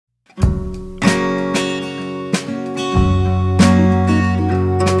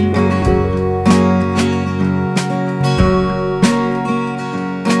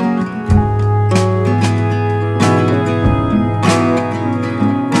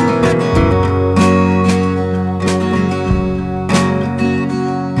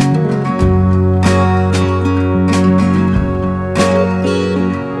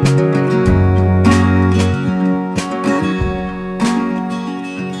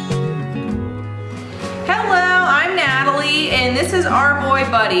this is our boy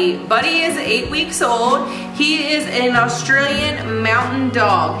Buddy. Buddy is 8 weeks old. He is an Australian Mountain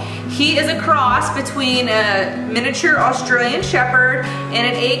Dog. He is a cross between a miniature Australian Shepherd and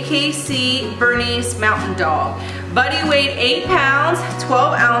an AKC Bernese Mountain Dog. Buddy weighed 8 pounds,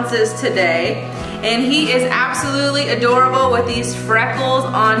 12 ounces today, and he is absolutely adorable with these freckles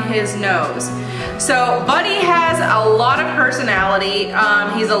on his nose. So Buddy has a lot of personality.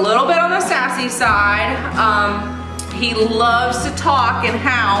 He's a little bit on the sassy side. He loves to talk and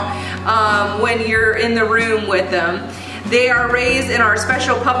howl when you're in the room with them. They are raised in our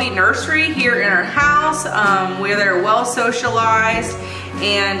special puppy nursery here in our house where they're well socialized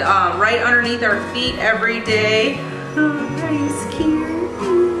and right underneath our feet every day. Oh, he's cute.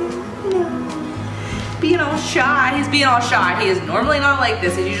 Being all shy. He's being all shy. He is normally not like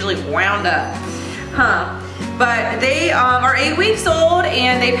this. He's usually wound up. But they are 8 weeks old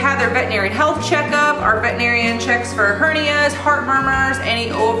and they've had their veterinarian health checkup. Our veterinarian checks for hernias, heart murmurs, any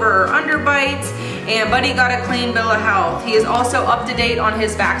over or underbites, and Buddy got a clean bill of health. He is also up to date on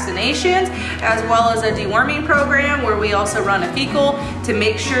his vaccinations as well as a deworming program where we also run a fecal to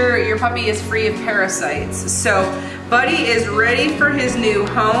make sure your puppy is free of parasites. So Buddy is ready for his new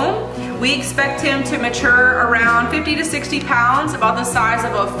home. We expect him to mature around 50 to 60 pounds, about the size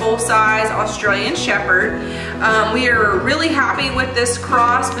of a full-size Australian Shepherd. We are really happy with this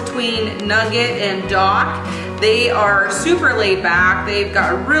cross between Nugget and Doc. They are super laid back. They've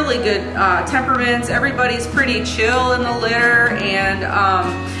got really good temperaments. Everybody's pretty chill in the litter, and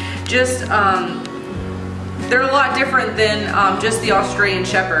they're a lot different than just the Australian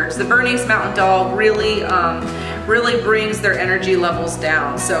Shepherds. The Bernese Mountain Dog really brings their energy levels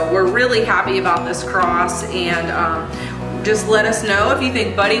down. So we're really happy about this cross, and just let us know if you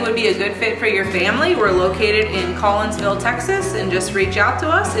think Buddy would be a good fit for your family. We're located in Collinsville, Texas, and just reach out to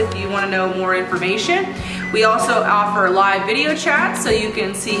us if you want to know more information. We also offer live video chats so you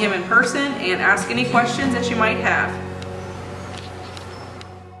can see him in person and ask any questions that you might have.